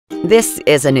This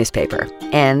is a newspaper,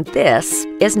 and this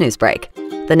is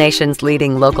NewsBreak, the nation's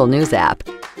leading local news app.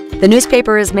 The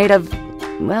newspaper is made of,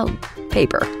 well,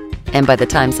 paper. And by the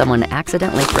time someone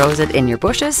accidentally throws it in your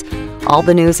bushes, all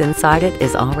the news inside it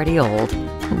is already old.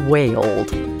 Way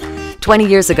old. 20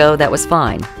 years ago, that was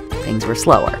fine. Things were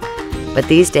slower. But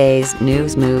these days,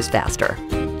 news moves faster.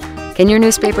 Can your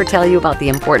newspaper tell you about the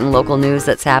important local news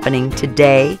that's happening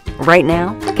today, right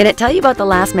now? Can it tell you about the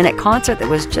last-minute concert that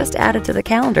was just added to the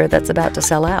calendar that's about to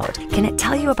sell out? Can it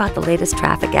tell you about the latest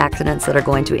traffic accidents that are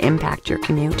going to impact your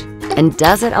commute? And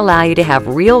does it allow you to have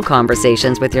real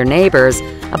conversations with your neighbors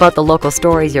about the local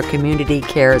stories your community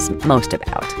cares most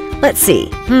about? Let's see.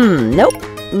 Nope,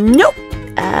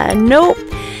 and nope.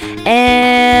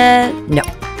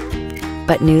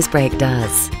 But NewsBreak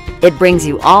does. It brings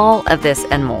you all of this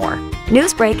and more.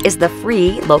 NewsBreak is the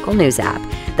free local news app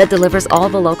that delivers all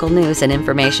the local news and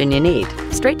information you need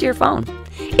straight to your phone.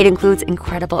 It includes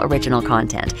incredible original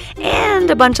content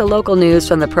and a bunch of local news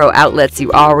from the pro outlets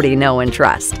you already know and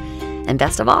trust. And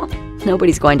best of all,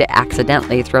 nobody's going to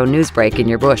accidentally throw NewsBreak in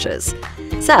your bushes.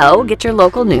 So get your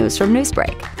local news from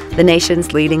NewsBreak, the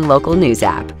nation's leading local news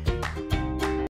app.